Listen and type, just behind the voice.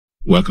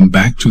Welcome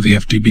back to the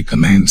FTB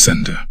Command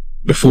Center.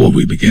 Before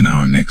we begin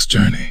our next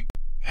journey,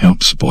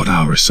 help support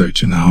our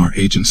research and our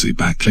agency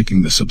by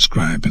clicking the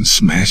subscribe and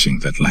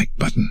smashing that like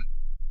button.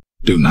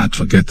 Do not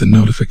forget the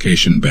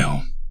notification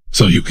bell,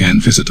 so you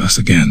can visit us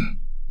again.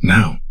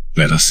 Now,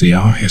 let us see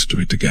our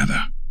history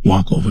together.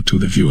 Walk over to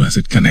the view as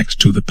it connects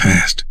to the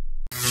past.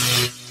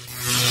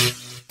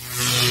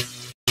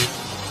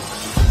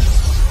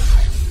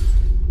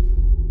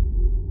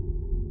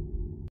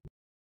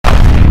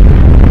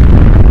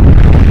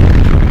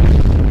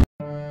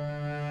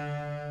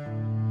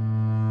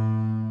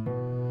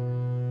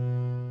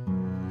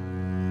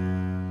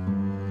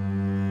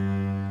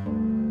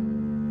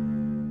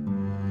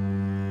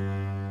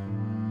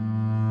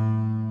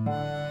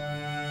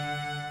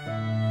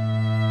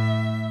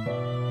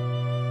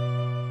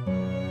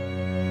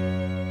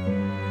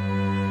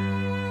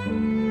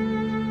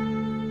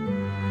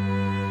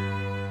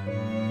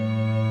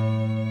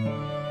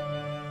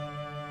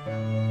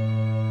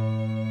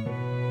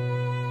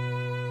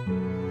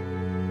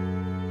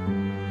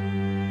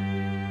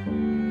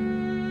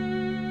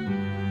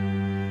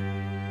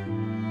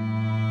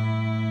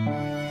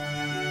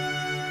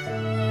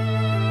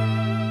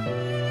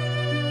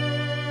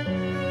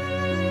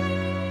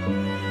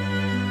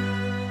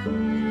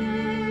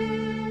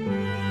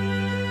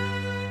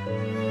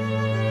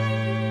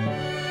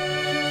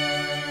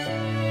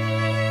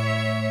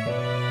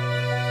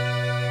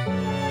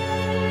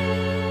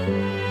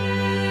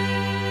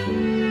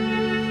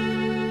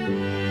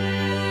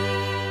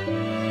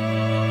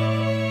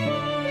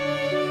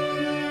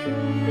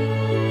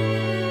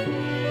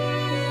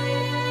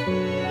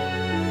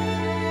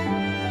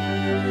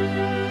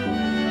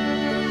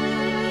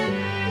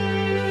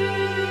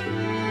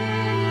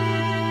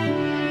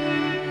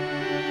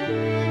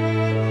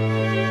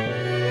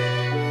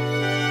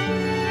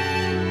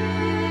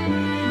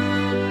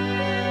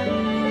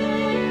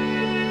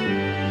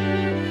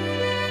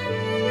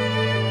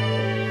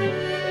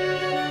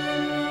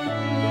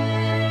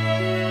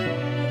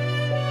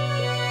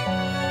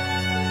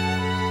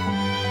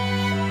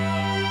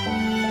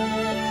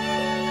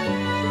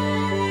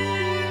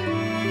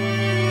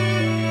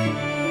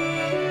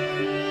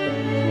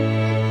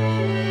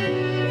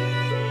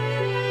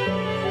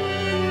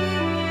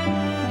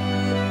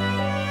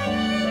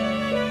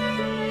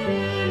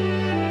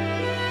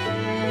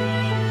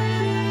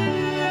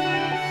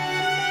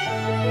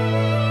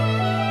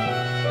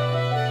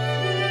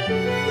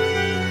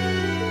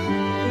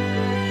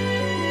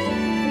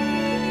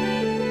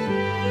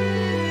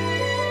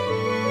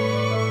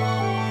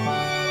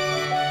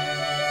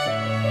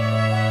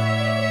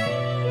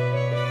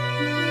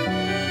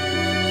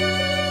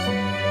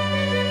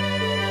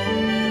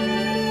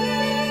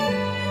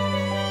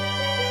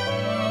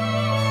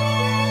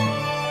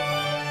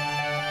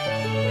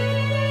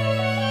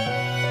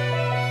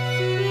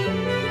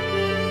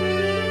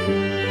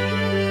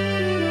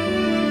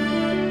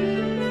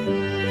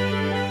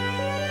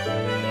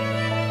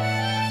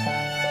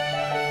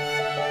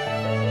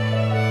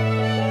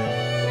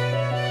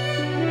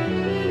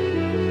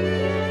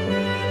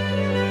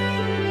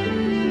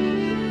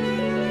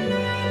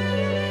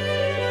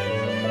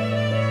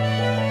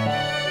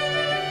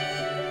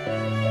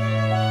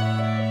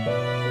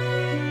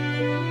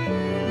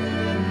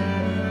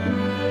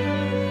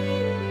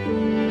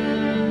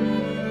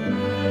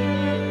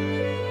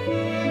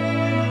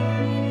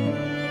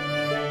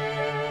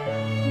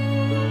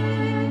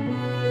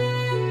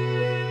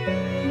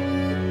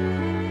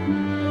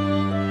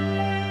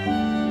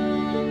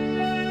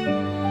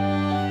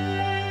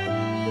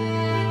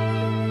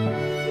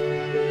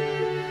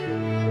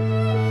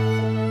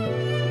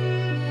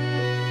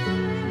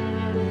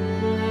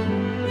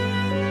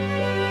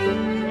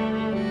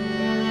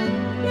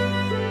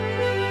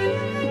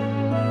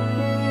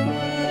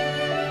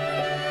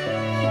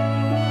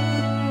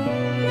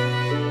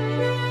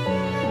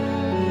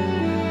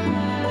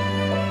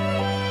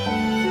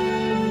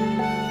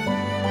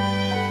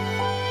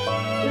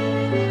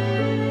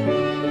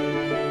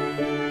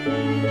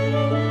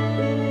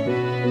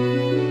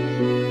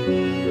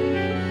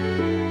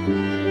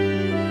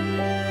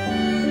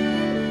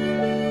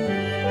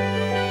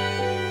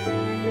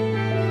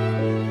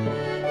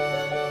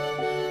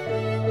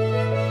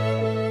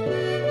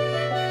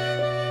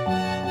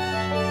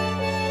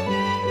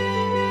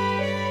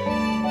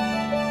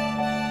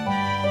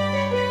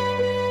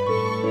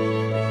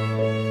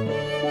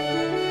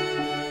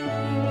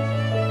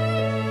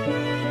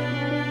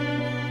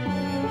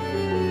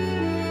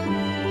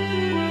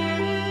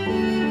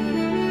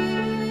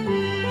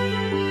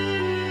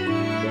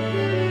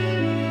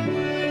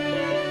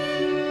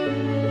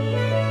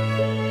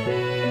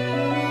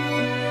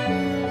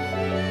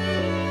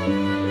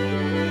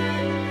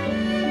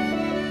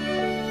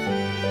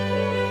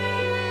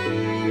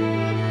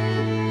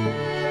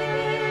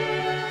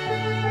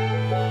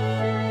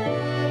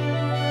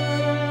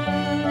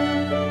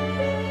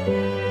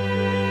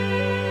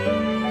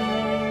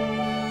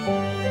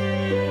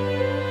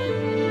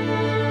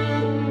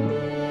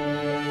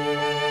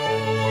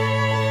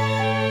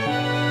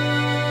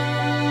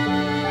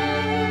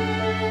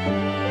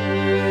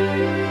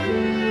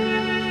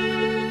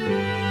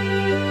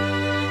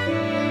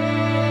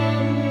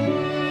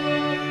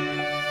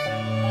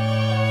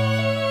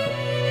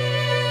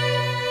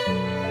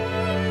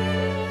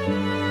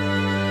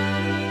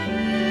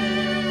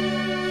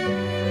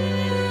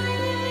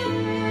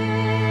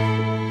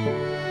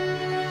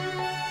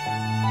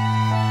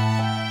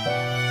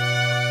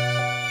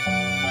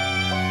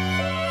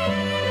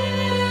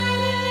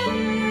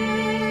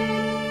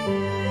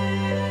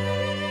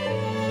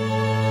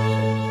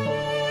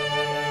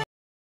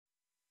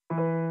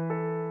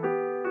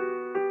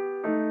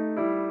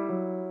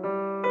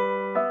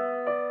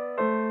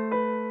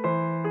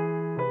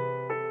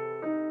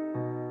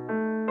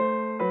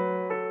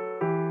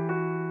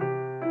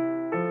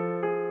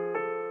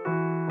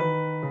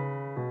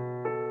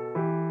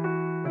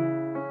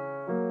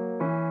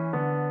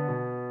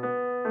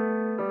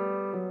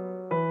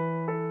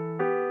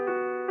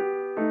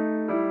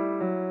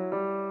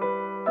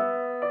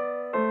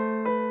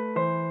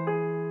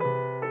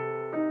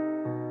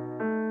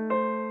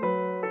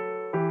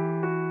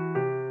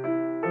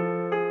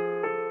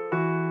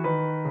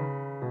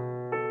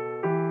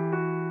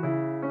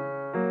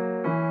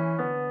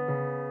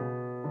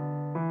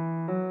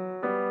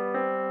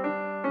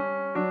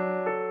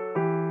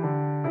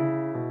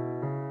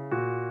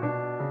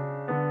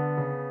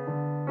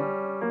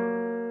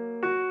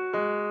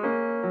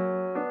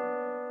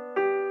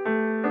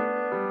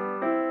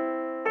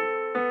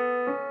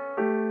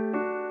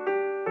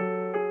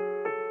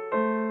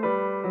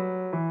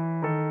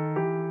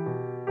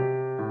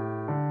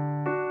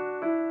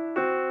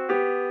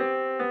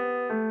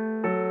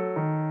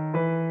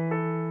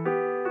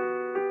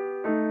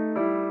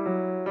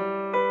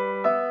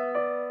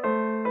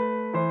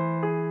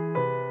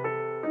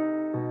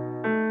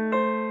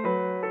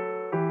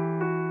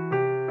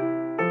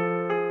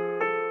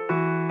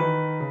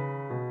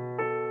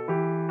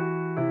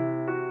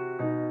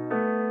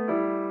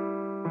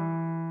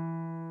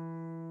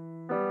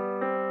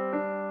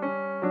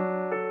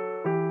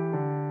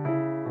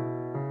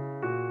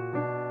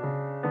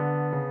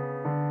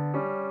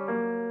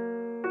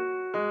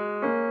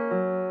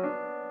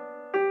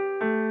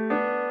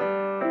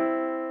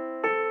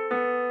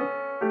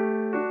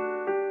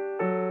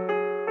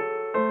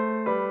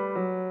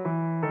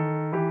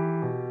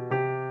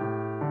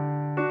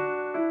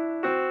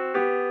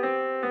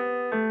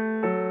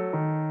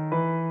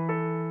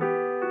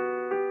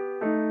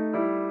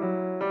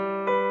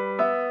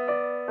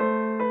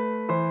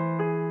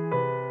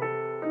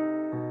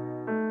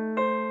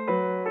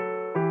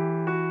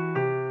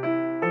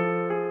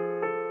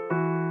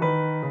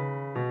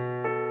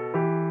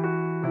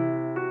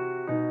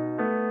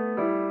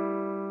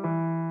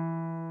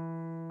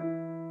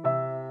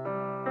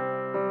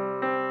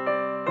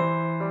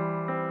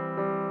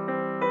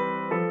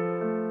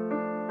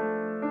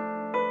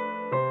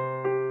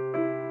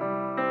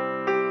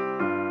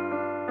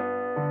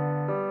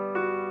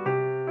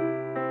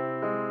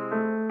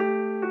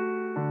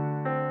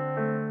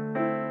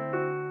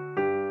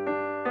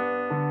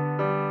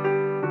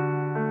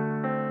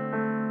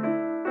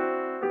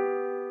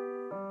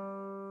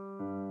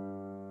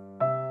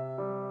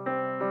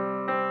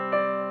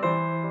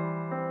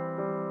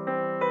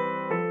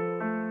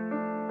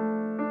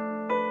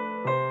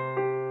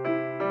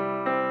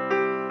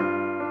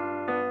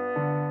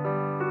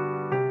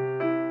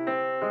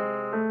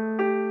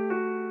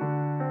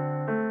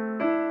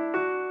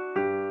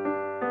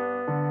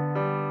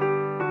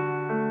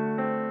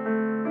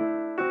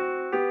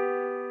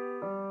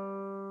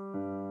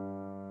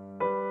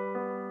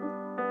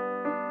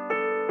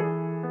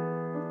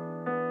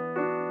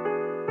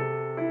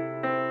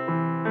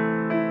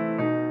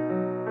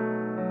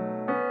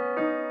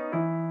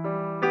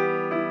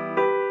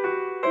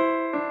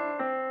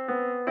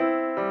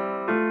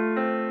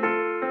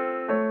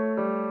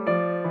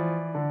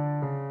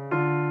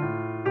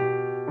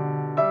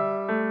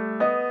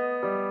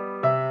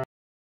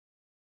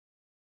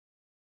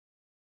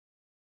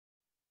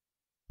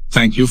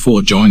 thank you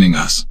for joining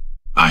us.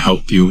 I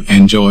hope you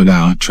enjoyed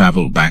our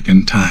travel back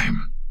in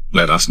time.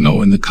 Let us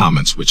know in the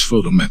comments which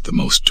photo meant the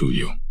most to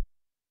you.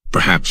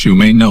 Perhaps you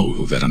may know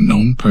who that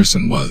unknown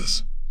person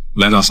was.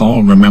 Let us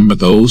all remember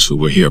those who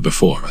were here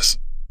before us.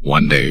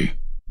 One day,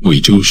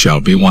 we too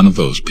shall be one of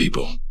those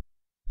people.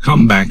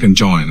 Come back and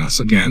join us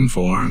again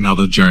for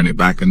another journey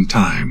back in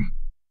time.